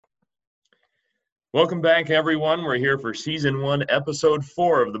Welcome back, everyone. We're here for Season 1, Episode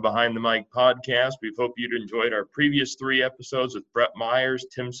 4 of the Behind the Mic podcast. We hope you'd enjoyed our previous 3 episodes with Brett Myers,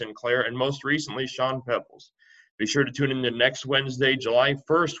 Tim Sinclair, and most recently, Sean Pebbles. Be sure to tune in to next Wednesday, July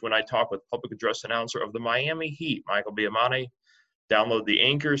 1st, when I talk with public address announcer of the Miami Heat, Michael Biamante. Download the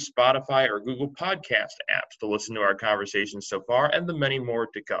Anchor, Spotify, or Google Podcast apps to listen to our conversations so far and the many more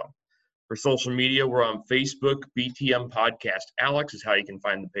to come. For social media, we're on Facebook, BTM Podcast Alex is how you can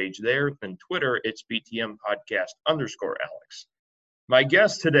find the page there. And Twitter, it's BTM Podcast _Alex. My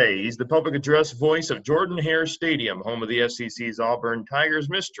guest today, he's the public address voice of Jordan-Hare Stadium, home of the SEC's Auburn Tigers,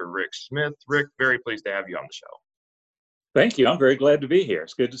 Mr. Ric Smith. Ric, very pleased to have you on the show. Thank you. I'm very glad to be here.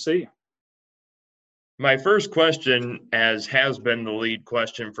 It's good to see you. My first question, as has been the lead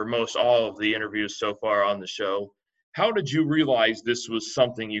question for most all of the interviews so far on the show, how did you realize this was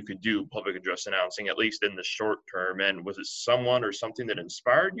something you could do, public address announcing, at least in the short term? And was it someone or something that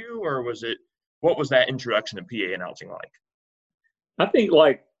inspired you, or what was that introduction to PA announcing like? I think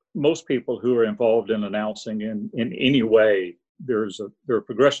like most people who are involved in announcing in any way, there are a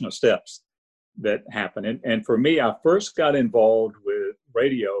progression of steps that happen. And for me, I first got involved with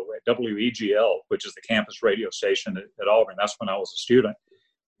radio at WEGL, which is the campus radio station at Auburn. That's when I was a student.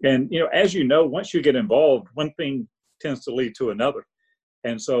 And, as you know, once you get involved, one thing tends to lead to another.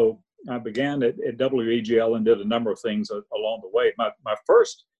 And so I began at WEGL and did a number of things along the way. My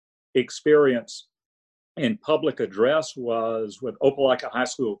first experience in public address was with Opelika High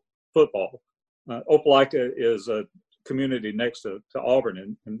School football. Opelika is a community next to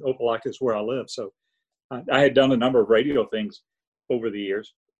Auburn, and Opelika is where I live. So I had done a number of radio things over the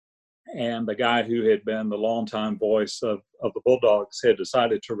years. And the guy who had been the longtime voice of the Bulldogs had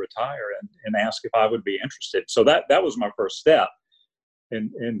decided to retire and asked if I would be interested. So that was my first step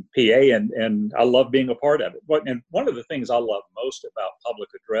in PA, and I love being a part of it. And one of the things I love most about public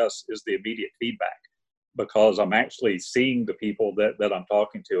address is the immediate feedback, because I'm actually seeing the people that I'm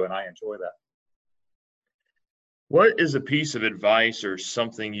talking to, and I enjoy that. What is a piece of advice or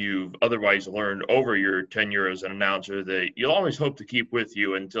something you've otherwise learned over your tenure as an announcer that you'll always hope to keep with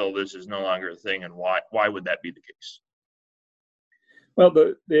you until this is no longer a thing, and why would that be the case? Well,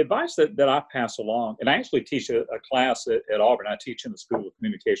 the advice that I pass along, and I actually teach a class at Auburn. I teach in the School of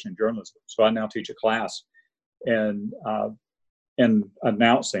Communication and Journalism. So I now teach a class in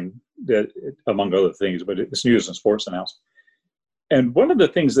announcing, that, among other things, but it's news and sports announcing. And one of the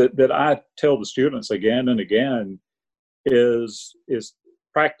things that I tell the students again and again is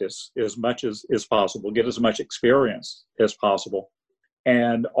practice as much as possible, get as much experience as possible,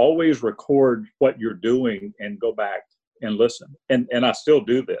 and always record what you're doing and go back and listen. And I still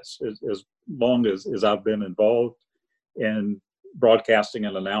do this as long as I've been involved in broadcasting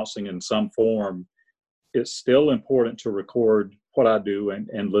and announcing in some form. It's still important to record what I do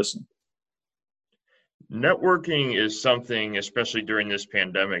and listen. Networking is something, especially during this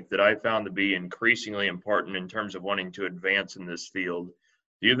pandemic, that I found to be increasingly important in terms of wanting to advance in this field.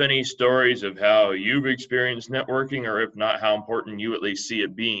 Do you have any stories of how you've experienced networking, or if not, how important you at least see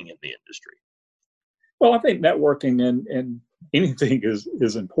it being in the industry? Well, I think networking and anything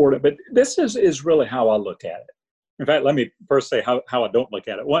is important, but this is really how I look at it. In fact, let me first say how I don't look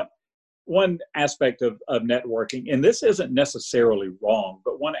at it. One aspect of networking, and this isn't necessarily wrong,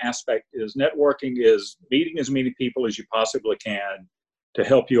 but one aspect is networking is meeting as many people as you possibly can to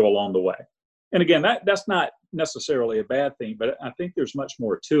help you along the way. And again, that's not necessarily a bad thing, but I think there's much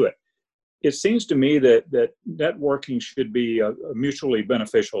more to it. It seems to me that networking should be a mutually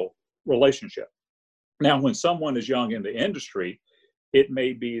beneficial relationship. Now, when someone is young in the industry, it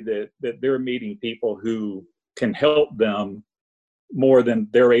may be that they're meeting people who can help them more than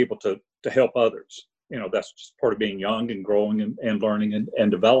they're able to help others. That's just part of being young and growing and learning and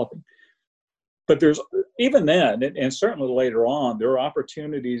developing. But there's, even then, and certainly later on, there are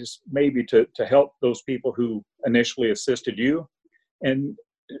opportunities maybe to help those people who initially assisted you. And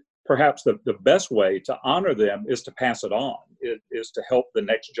perhaps the best way to honor them is to pass it on, is to help the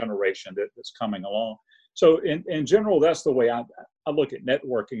next generation that's coming along. So in general, that's the way I look at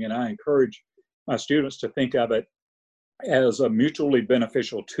networking, and I encourage my students to think of it as a mutually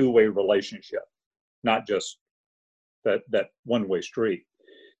beneficial two-way relationship, not just that one-way street.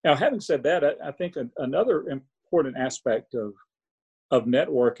 Now, having said that, I think another important aspect of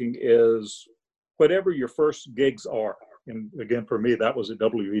networking is whatever your first gigs are. And again, for me, that was at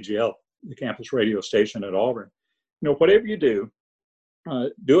WEGL, the campus radio station at Auburn. Whatever you do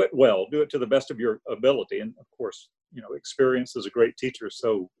it well, do it to the best of your ability. And of course, experience is a great teacher.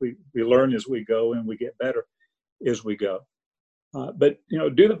 So we learn as we go, and we get better as we go. But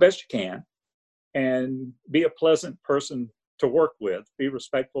do the best you can, and be a pleasant person to work with, be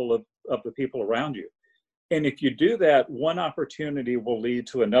respectful of the people around you. And if you do that, one opportunity will lead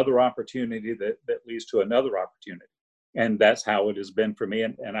to another opportunity that leads to another opportunity. And that's how it has been for me.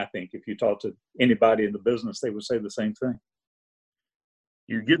 And I think if you talk to anybody in the business, they would say the same thing.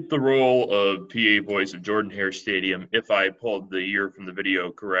 You get the role of PA voice of Jordan-Hare Stadium. If I pulled the year from the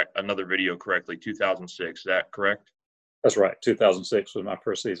video another video correctly, 2006. Is that correct? That's right. 2006 was my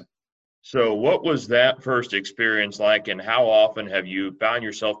first season. So what was that first experience like, and how often have you found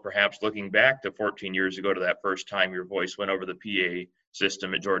yourself perhaps looking back to 14 years ago to that first time your voice went over the PA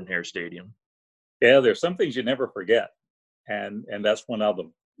system at Jordan-Hare Stadium? Yeah, there's some things you never forget, and that's one of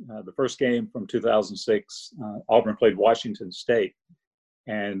them. The first game from 2006, Auburn played Washington State,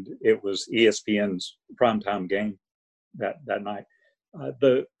 and it was ESPN's primetime game that night.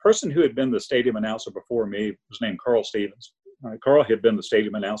 The person who had been the stadium announcer before me was named Carl Stevens. Carl had been the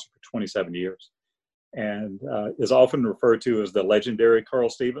stadium announcer for 27 years and is often referred to as the legendary Carl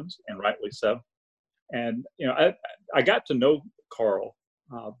Stevens, and rightly so. And, I got to know Carl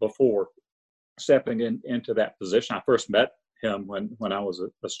before stepping into that position. I first met him when I was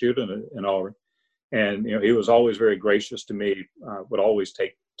a student in Auburn. And, he was always very gracious to me, would always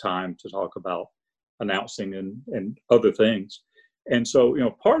take time to talk about announcing and other things. And so,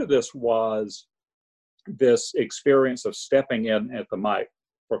 part of this was this experience of stepping in at the mic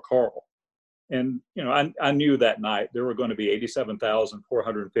for Carl. And, I knew that night there were going to be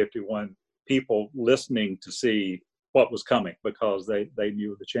 87,451 people listening to see what was coming because they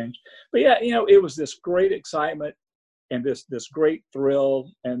knew the change. But yeah, it was this great excitement and this great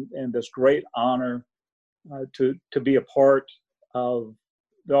thrill and this great honor to be a part of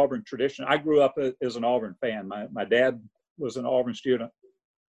the Auburn tradition. I grew up as an Auburn fan. My dad was an Auburn student.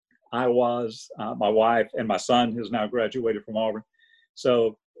 I was, my wife and my son has now graduated from Auburn.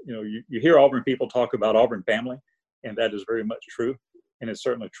 So, you hear Auburn people talk about Auburn family, and that is very much true. And it's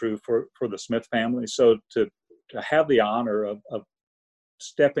certainly true for the Smith family. So to have the honor of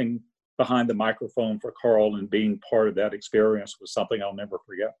stepping behind the microphone for Carl and being part of that experience was something I'll never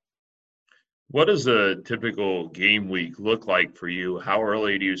forget. What does a typical game week look like for you? How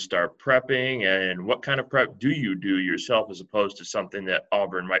early do you start prepping, and what kind of prep do you do yourself as opposed to something that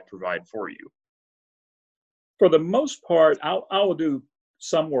Auburn might provide for you? For the most part, I will do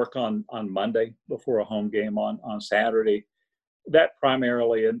some work on Monday before a home game on Saturday. That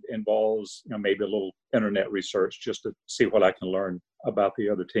primarily involves, maybe a little internet research just to see what I can learn about the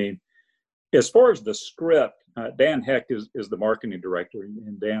other team. As far as the script, Dan Heck is the marketing director,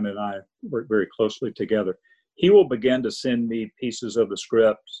 and Dan and I work very closely together. He will begin to send me pieces of the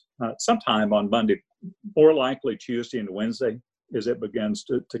script sometime on Monday, more likely Tuesday and Wednesday as it begins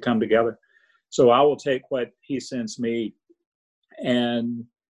to come together. So I will take what he sends me and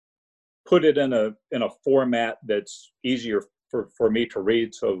put it in a format that's easier for me to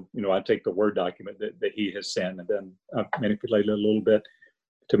read. So, I take the Word document that he has sent and then manipulate it a little bit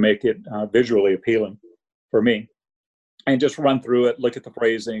to make it visually appealing for me, and just run through it, look at the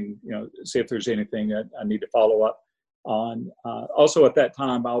phrasing, see if there's anything that I need to follow up on. Also at that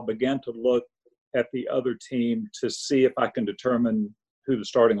time, I'll begin to look at the other team to see if I can determine who the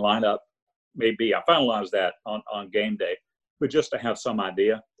starting lineup may be. I finalize that on game day, but just to have some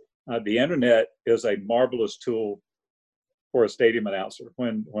idea. The internet is a marvelous tool for a stadium announcer.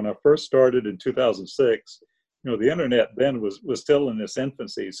 When I first started in 2006, the internet then was still in its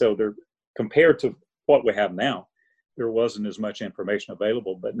infancy. So there, compared to what we have now, there wasn't as much information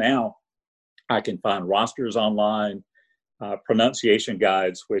available. But now I can find rosters online, pronunciation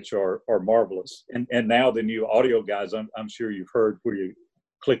guides, which are marvelous. And now the new audio guides, I'm sure you've heard, where you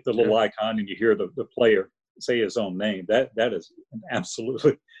click the little icon and you hear the player say his own name. That is an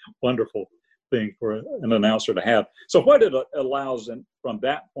absolutely wonderful thing for an announcer to have. So what it allows, and from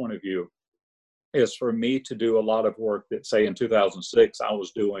that point of view, is for me to do a lot of work that, say, in 2006 I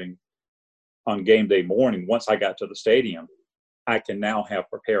was doing on game day morning. Once I got to the stadium, I can now have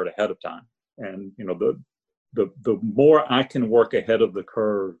prepared ahead of time. And the more I can work ahead of the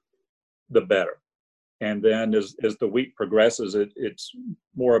curve, the better. And then as the week progresses, it's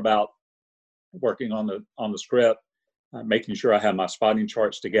more about working on the script, making sure I have my spotting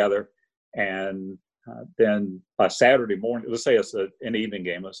charts together, and then by Saturday morning, let's say it's an evening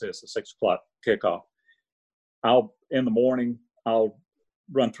game, let's say it's a 6 o'clock kickoff, in the morning, I'll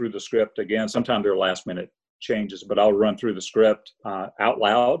run through the script again. Sometimes there are last minute changes, but I'll run through the script out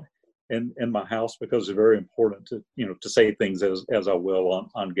loud in my house, because it's very important to say things as I will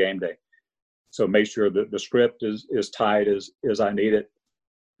on game day. So make sure that the script is tight as I need it.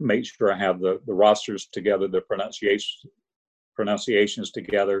 Make sure I have the rosters together, the pronunciations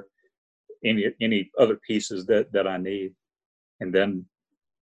together, any other pieces that I need. and then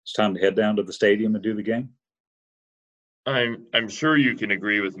it's time to head down to the stadium and do the game. I'm sure you can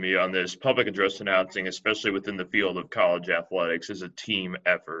agree with me on this. Public address announcing, especially within the field of college athletics, is a team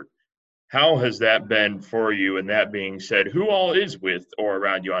effort. How has that been for you? And that being said, who all is with or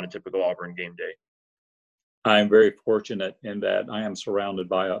around you on a typical Auburn game day? I'm very fortunate in that I am surrounded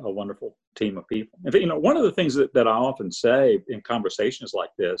by a wonderful team of people. In fact, one of the things that I often say in conversations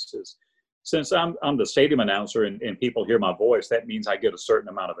like this is, since I'm the stadium announcer and people hear my voice, that means I get a certain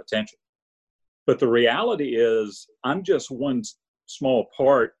amount of attention. But the reality is I'm just one small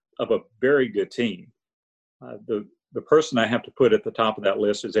part of a very good team. The person I have to put at the top of that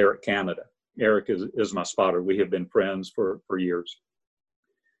list is Eric Canada. Eric is my spotter. We have been friends for years.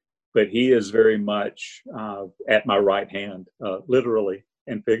 But he is very much at my right hand, literally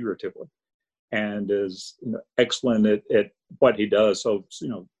and figuratively, and is excellent at what he does. So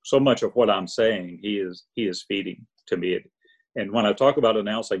so much of what I'm saying, he is feeding to me. And when I talk about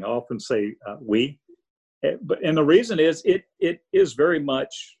announcing, I often say we. And the reason is it is very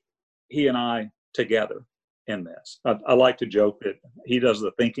much he and I together in this. I like to joke that he does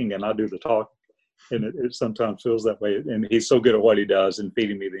the thinking and I do the talking. And it sometimes feels that way. And he's so good at what he does and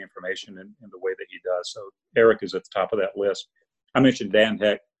feeding me the information in the way that he does. So Eric is at the top of that list. I mentioned Dan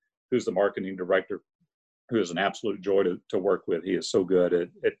Heck, who's the marketing director, who is an absolute joy to work with. He is so good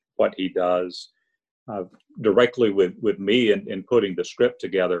at what he does directly with me in putting the script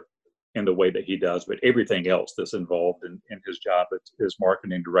together in the way that he does. But everything else that's involved in his job is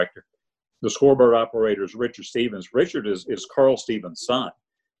marketing director. The scoreboard operator is Richard Stevens. Richard is Carl Stevens' son.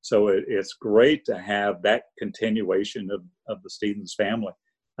 So it's great to have that continuation of the Stevens family.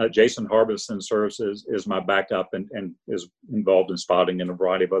 Jason Harbison serves as my backup and is involved in spotting and a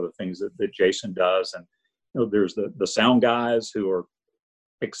variety of other things that Jason does. And there's the sound guys who are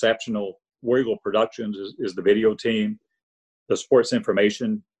exceptional. War Eagle Productions is the video team. The sports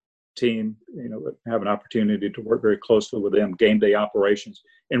information team, have an opportunity to work very closely with them. Game day operations,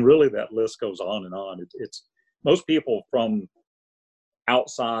 and really that list goes on and on. It's most people from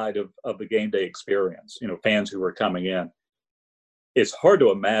outside of the game day experience, fans who are coming in. It's hard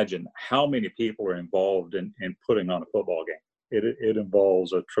to imagine how many people are involved in putting on a football game. It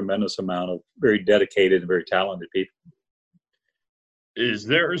involves a tremendous amount of very dedicated and very talented people. Is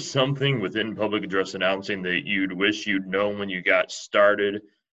there something within public address announcing that you'd wish you'd known when you got started?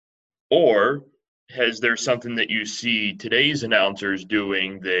 Or has there something that you see today's announcers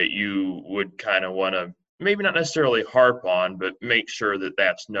doing that you would kind of want to maybe not necessarily harp on, but make sure that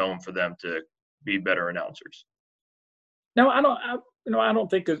that's known for them to be better announcers? No, I don't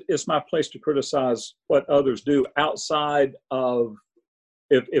think it's my place to criticize what others do outside of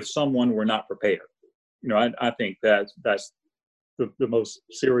if someone were not prepared. I think that's the most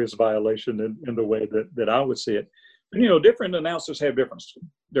serious violation in the way that I would see it. But, different announcers have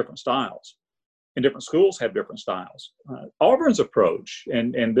different styles, and different schools have different styles. Auburn's approach,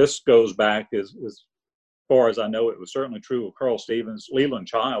 and this goes back as far as I know, it was certainly true of Carl Stevens. Leland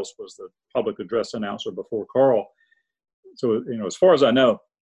Childs was the public address announcer before Carl. So, as far as I know,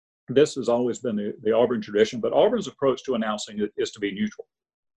 this has always been the Auburn tradition. But Auburn's approach to announcing is to be neutral.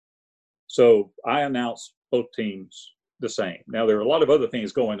 So I announce both teams the same. Now, there are a lot of other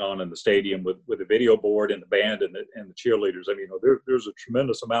things going on in the stadium with the video board and the band and the cheerleaders. I mean, there's a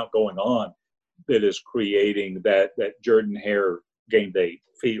tremendous amount going on that is creating that Jordan Hare game day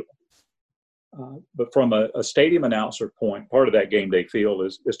feel. But from a stadium announcer point, part of that game day feel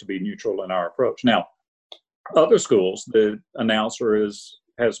is to be neutral in our approach. Now, other schools, the announcer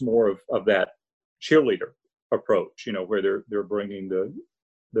has more of that cheerleader approach, where they're bringing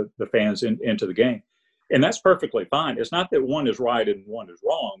the fans into the game. And that's perfectly fine. It's not that one is right and one is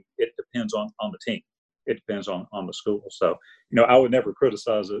wrong. It depends on the team. It depends on the school. So, I would never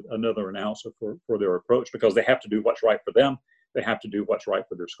criticize another announcer for their approach, because they have to do what's right for them. They have to do what's right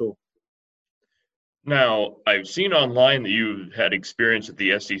for their school. Now, I've seen online that you've had experience at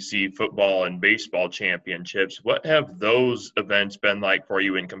the SEC football and baseball championships. What have those events been like for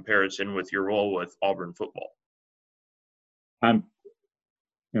you in comparison with your role with Auburn football? I'm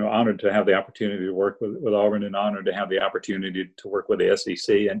honored to have the opportunity to work with Auburn, and honored to have the opportunity to work with the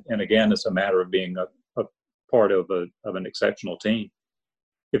SEC. And again, it's a matter of being a part of an exceptional team.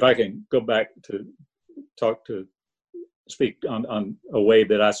 If I can go back to speak on a way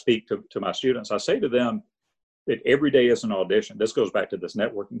that I speak to my students, I say to them that every day is an audition. This goes back to this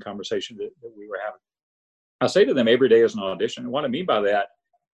networking conversation that we were having. I say to them every day is an audition. And what I mean by that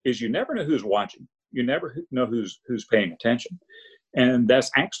is you never know who's watching. You never know who's paying attention. And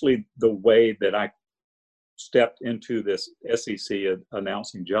that's actually the way that I stepped into this SEC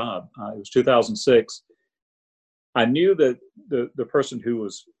announcing job. It was 2006. I knew that the person who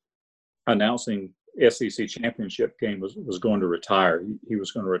was announcing SEC championship game was going to retire. He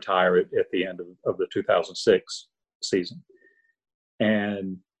was going to retire at the end of the 2006 season.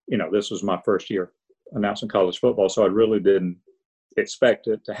 And, this was my first year announcing college football, so I really didn't expect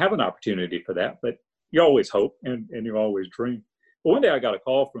to have an opportunity for that. But you always hope and you always dream. But one day I got a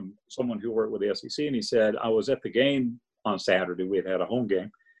call from someone who worked with the SEC, and he said, I was at the game on Saturday. We had a home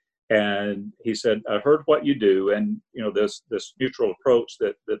game. And he said, I heard what you do, and this neutral approach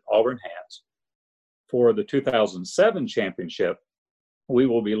that Auburn has. For the 2007 championship, we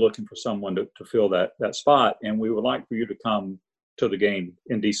will be looking for someone to fill that spot, and we would like for you to come to the game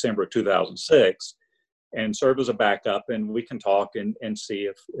in December of 2006 and serve as a backup, and we can talk and see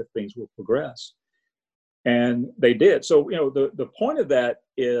if things will progress. And they did. So, the point of that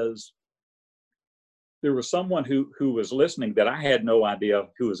is there was someone who was listening that I had no idea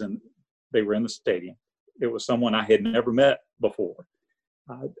who was they were in the stadium. It was someone I had never met before.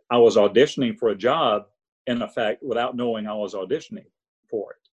 I was auditioning for a job, in effect, without knowing I was auditioning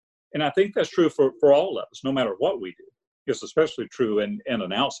for it. And I think that's true for all of us, no matter what we do. It's especially true in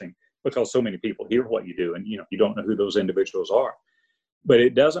announcing, because so many people hear what you do, and you don't know who those individuals are. But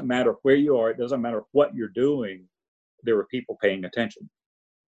it doesn't matter where you are. It doesn't matter what you're doing. There are people paying attention,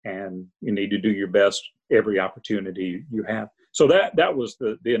 and you need to do your best every opportunity you have. So that was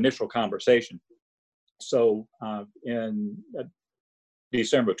the initial conversation. So in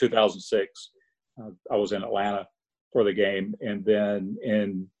December of 2006, I was in Atlanta for the game, and then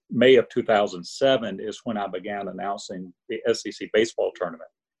in May of 2007 is when I began announcing the SEC baseball tournament.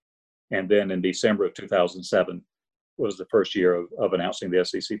 And then in December of 2007 was the first year of announcing the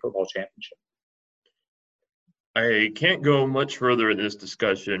SEC football championship. I can't go much further in this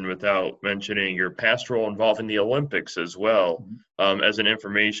discussion without mentioning your past role involving the Olympics as well. As an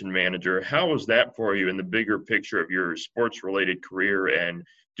information manager. How was that for you in the bigger picture of your sports-related career? And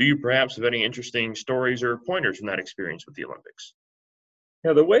do you perhaps have any interesting stories or pointers from that experience with the Olympics?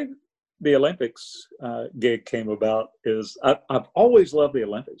 Yeah, the way the Olympics gig came about is I've always loved the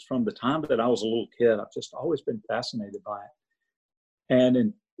Olympics. From the time that I was a little kid, I've just always been fascinated by it. And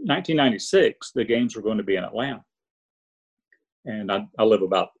in 1996, the games were going to be in Atlanta. And I live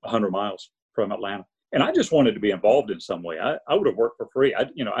about 100 miles from Atlanta. And I just wanted to be involved in some way. I would have worked for free.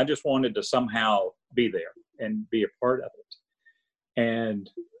 I just wanted to somehow be there and be a part of it. And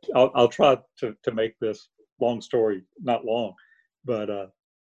I'll try to make this long story not long, but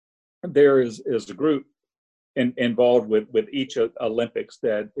there is a group involved with each Olympics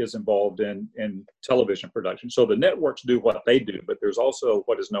that is involved in television production. So the networks do what they do, but there's also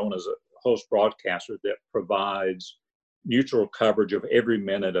what is known as a host broadcaster that provides neutral coverage of every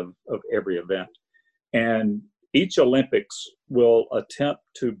minute of every event. And each Olympics will attempt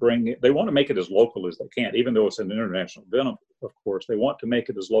to they want to make it as local as they can, even though it's an international event, of course, they want to make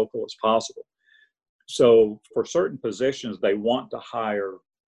it as local as possible. So for certain positions, they want to hire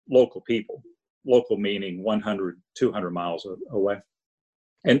local people, local meaning 100, 200 miles away,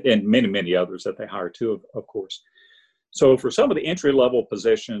 and many, many others that they hire too, of course. So for some of the entry-level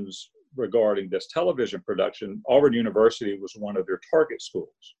positions regarding this television production, Auburn University was one of their target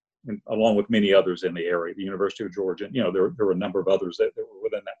schools, and along with many others in the area, the University of Georgia. There were a number of others that were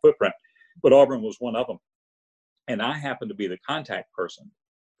within that footprint, but Auburn was one of them. And I happened to be the contact person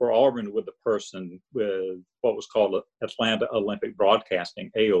for Auburn with the person with what was called Atlanta Olympic Broadcasting,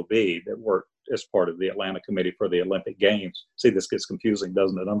 AOB, that worked as part of the Atlanta Committee for the Olympic Games. See, this gets confusing,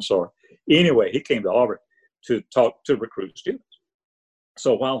 doesn't it? I'm sorry. Anyway, he came to Auburn to recruit students.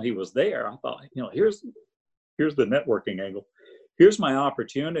 So while he was there, I thought, here's the networking angle. Here's my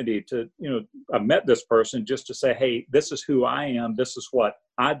opportunity to, I met this person just to say, hey, this is who I am. This is what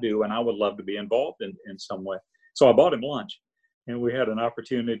I do. And I would love to be involved in some way. So I bought him lunch, and we had an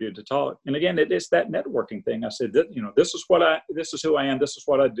opportunity to talk. And again, it's that networking thing. I said, this is who I am. This is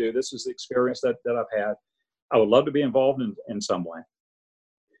what I do. This is the experience that I've had. I would love to be involved in some way.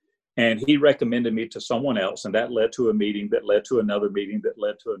 And he recommended me to someone else, and that led to a meeting that led to another meeting that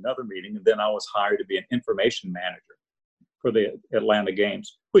led to another meeting. And then I was hired to be an information manager for the Atlanta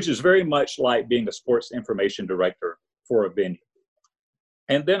Games, which is very much like being a sports information director for a venue.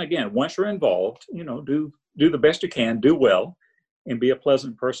 And then again, once you're involved, do the best you can, do well, and be a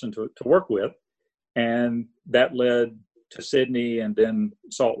pleasant person to work with. And that led to Sydney, and then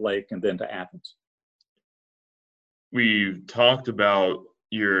Salt Lake, and then to Athens. We've talked about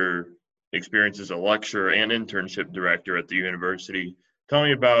your experience as a lecturer and internship director at the university. Tell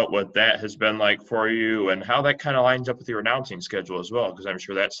me about what that has been like for you and how that kind of lines up with your announcing schedule as well, because I'm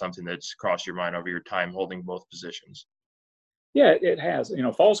sure that's something that's crossed your mind over your time holding both positions. Yeah, it has.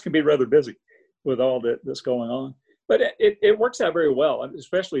 Falls can be rather busy with all that's going on. But it works out very well,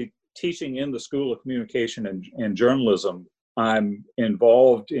 especially teaching in the School of Communication and Journalism. I'm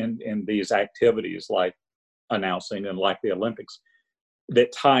involved in these activities like announcing and like the Olympics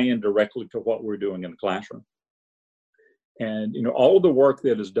that tie in directly to what we're doing in the classroom. And, all of the work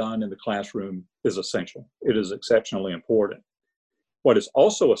that is done in the classroom is essential. It is exceptionally important. What is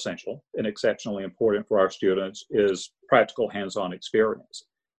also essential and exceptionally important for our students is practical hands-on experience.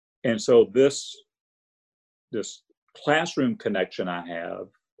 And so this classroom connection I have,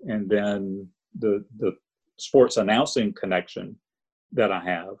 and then the sports announcing connection that I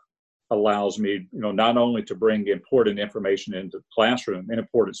have, allows me, not only to bring important information into the classroom and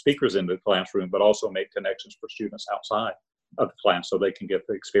important speakers into the classroom, but also make connections for students outside of the class so they can get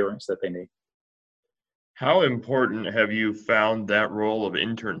the experience that they need. How important have you found that role of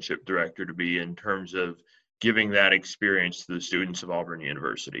internship director to be in terms of giving that experience to the students of Auburn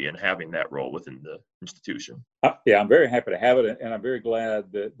University and having that role within the institution? Yeah, I'm very happy to have it, and I'm very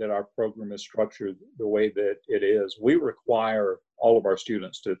glad that our program is structured the way that it is. We require all of our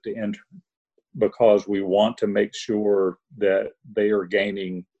students to intern because we want to make sure that they are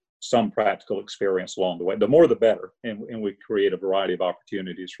gaining some practical experience along the way. The more the better, and we create a variety of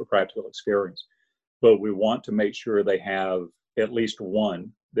opportunities for practical experience. But we want to make sure they have at least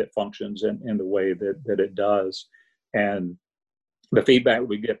one that functions in the way that it does. And the feedback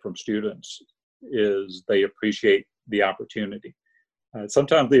we get from students is they appreciate the opportunity.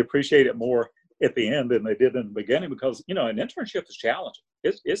 Sometimes they appreciate it more at the end than they did in the beginning because, an internship is challenging.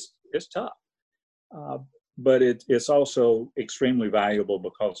 It's tough. But it's also extremely valuable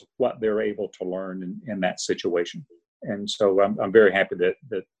because of what they're able to learn in that situation. And so I'm very happy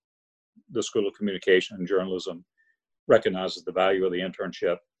that the School of Communication and Journalism recognizes the value of the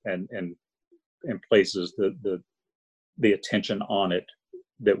internship and places the attention on it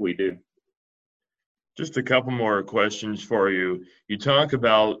that we do. Just a couple more questions for you. You talk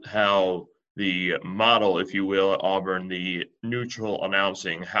about how the model, if you will, at Auburn, the neutral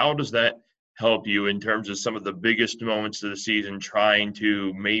announcing, how does that help you in terms of some of the biggest moments of the season, trying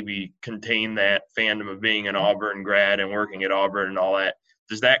to maybe contain that fandom of being an Auburn grad and working at Auburn and all that?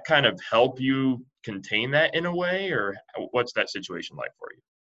 Does that kind of help you contain that in a way, or what's that situation like for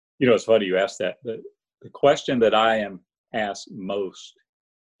you? It's funny you asked that. The question that I am asked most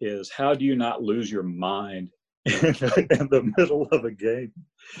is, how do you not lose your mind in the middle of a game?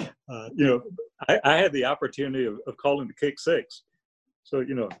 I had the opportunity of calling the kick six. So,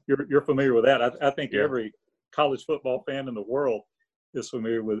 you're familiar with that. I think every college football fan in the world is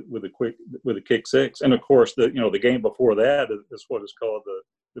familiar with a kick six. And of course, the game before that is what is called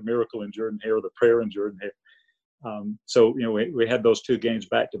the Miracle in Jordan Hare, or the Prayer in Jordan Hare. So we had those two games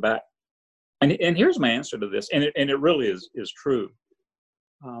back to back. And here's my answer to this, and it really is true.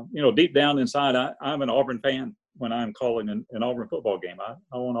 Deep down inside, I'm an Auburn fan when I'm calling an Auburn football game.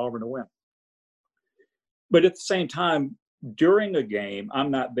 I want Auburn to win. But at the same time, during a game, I'm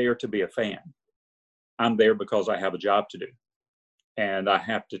not there to be a fan. I'm there because I have a job to do. And I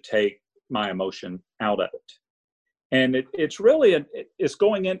have to take my emotion out of it. And it's really, it's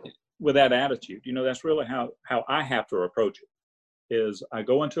going in with that attitude. That's really how I have to approach it, is I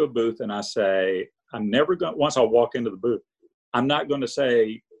go into a booth and I say, once I walk into the booth, I'm not going to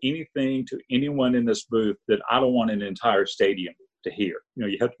say anything to anyone in this booth that I don't want an entire stadium to hear.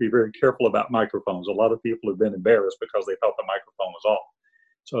 You have to be very careful about microphones. A lot of people have been embarrassed because they thought the microphone was off.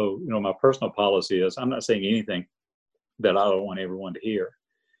 So, my personal policy is I'm not saying anything that I don't want everyone to hear.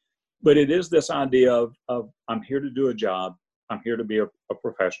 But it is this idea of I'm here to do a job. I'm here to be a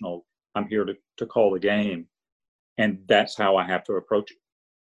professional. I'm here to call the game. And that's how I have to approach it.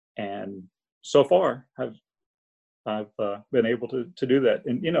 And so far, I've been able to do that.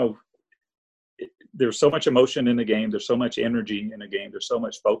 And, there's so much emotion in the game. There's so much energy in a game. There's so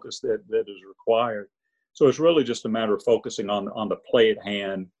much focus that is required. So it's really just a matter of focusing on the play at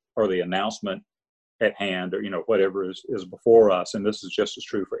hand, or the announcement at hand, or whatever is before us. And this is just as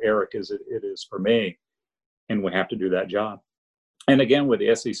true for Eric as it is for me. And we have to do that job. And again, with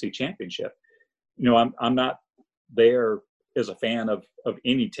the SEC championship, I'm not there as a fan of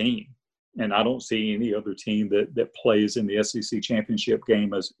any team, and I don't see any other team that plays in the SEC championship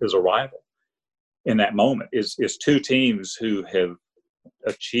game as a rival. In that moment is two teams who have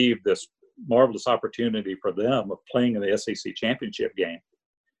achieved this marvelous opportunity for them of playing in the SEC championship game.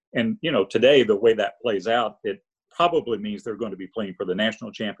 And, today, the way that plays out, it probably means they're going to be playing for the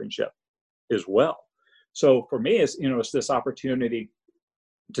national championship as well. So for me, it's this opportunity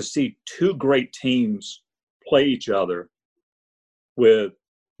to see two great teams play each other with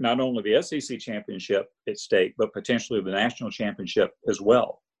not only the SEC championship at stake, but potentially the national championship as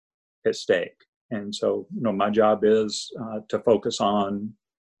well at stake. And so, my job is to focus on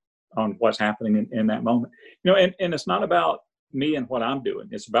what's happening in that moment. And it's not about me and what I'm doing.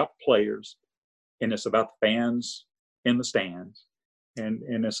 It's about the players, and it's about the fans in the stands, and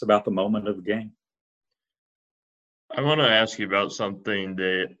it's about the moment of the game. I want to ask you about something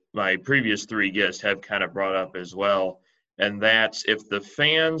that my previous three guests have kind of brought up as well, and that's if the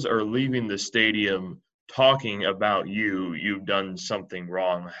fans are leaving the stadium talking about you've done something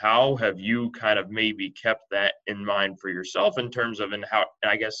wrong. How have you kind of maybe kept that in mind for yourself in terms of, and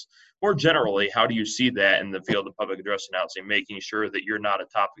I guess more generally, how do you see that in the field of public address announcing, making sure that you're not a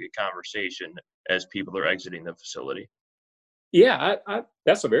topic of conversation as people are exiting the facility? Yeah,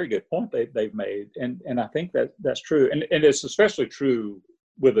 that's a very good point they've made, and I think that's true, and it's especially true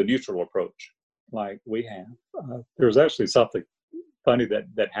with a neutral approach like we have. There was actually something funny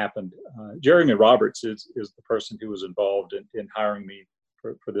that happened. Jeremy Roberts is the person who was involved in hiring me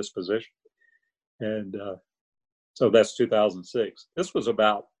for this position, and so that's 2006. This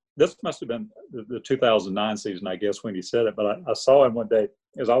must have been the 2009 season, I guess, when he said it. But I saw him one day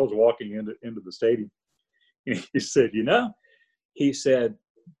as I was walking into the stadium. He said, he said,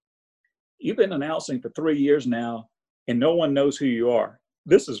 "You've been announcing for 3 years now, and no one knows who you are.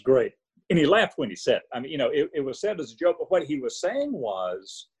 This is great." And he laughed when he said it. I mean, it was said as a joke, but what he was saying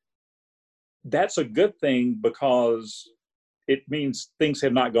was, that's a good thing because it means things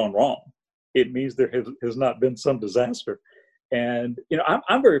have not gone wrong. It means there has not been some disaster. And,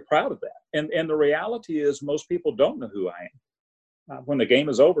 I'm very proud of that. And the reality is most people don't know who I am. When the game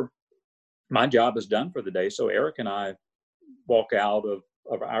is over, my job is done for the day. So Eric and I walk out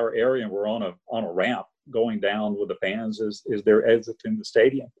of our area, and we're on a ramp going down with the fans as they're exiting the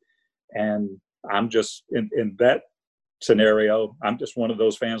stadium. And I'm just in that scenario, I'm just one of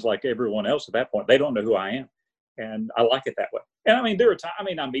those fans like everyone else at that point. They don't know who I am, and I like it that way. And I mean, there are times,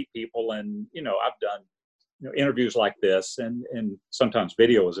 I meet people, and I've done interviews like this, and sometimes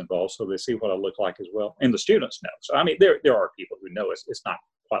video is involved, so they see what I look like as well, and the students know. So I mean, there are people who know it's not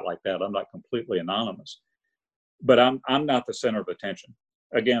quite like that. I'm not completely anonymous. But I'm not the center of attention.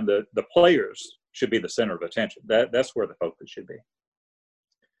 Again, the players should be the center of attention. That's where the focus should be.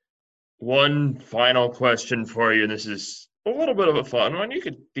 One final question for you, and this is a little bit of a fun one. You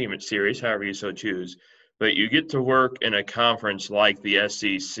could deem it serious, however you so choose. But you get to work in a conference like the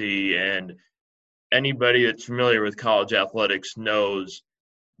SEC, and anybody that's familiar with college athletics knows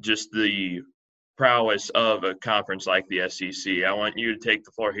just the prowess of a conference like the SEC. I want you to take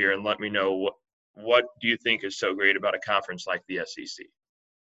the floor here and let me know what do you think is so great about a conference like the SEC?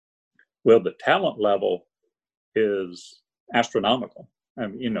 Well, the talent level is astronomical. I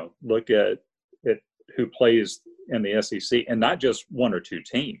mean, look at who plays in the SEC, and not just one or two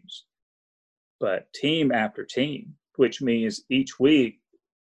teams, but team after team, which means each week,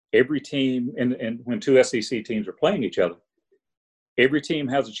 every team, and when two SEC teams are playing each other, every team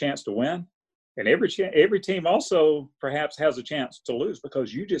has a chance to win, and every team also perhaps has a chance to lose,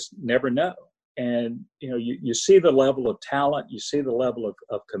 because you just never know. And you see the level of talent, you see the level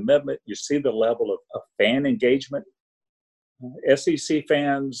of commitment, you see the level of fan engagement. SEC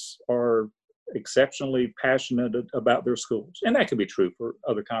fans are exceptionally passionate about their schools, and that can be true for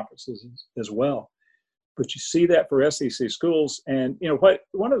other conferences as well. But you see that for SEC schools, and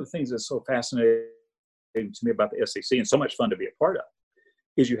one of the things that's so fascinating to me about the SEC, and so much fun to be a part of,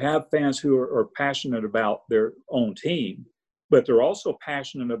 is you have fans who are passionate about their own team, but they're also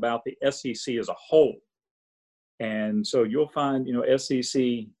passionate about the SEC as a whole. And so you'll find,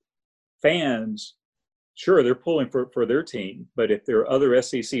 SEC fans, sure, they're pulling for their team, but if there are other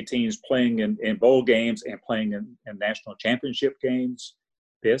SEC teams playing in bowl games and playing in national championship games,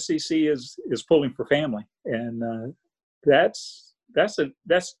 the SEC is pulling for family. And that's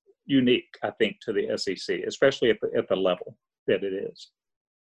unique, I think, to the SEC, especially at the level that it is.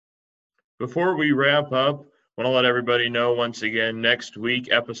 Before we wrap up, I want to let everybody know once again, next week,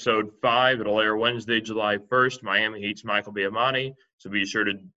 episode 5, it'll air Wednesday, July 1st, Miami Heat's Michael Biamani. So be sure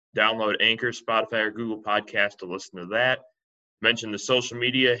to download Anchor, Spotify, or Google Podcast to listen to that. Mention the social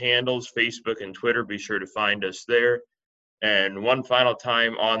media handles, Facebook and Twitter. Be sure to find us there. And one final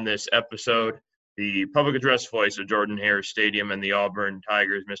time on this episode, the public address voice of Jordan-Hare Stadium and the Auburn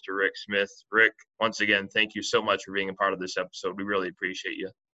Tigers, Mr. Ric Smith. Ric, once again, thank you so much for being a part of this episode. We really appreciate you.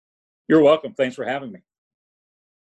 You're welcome. Thanks for having me.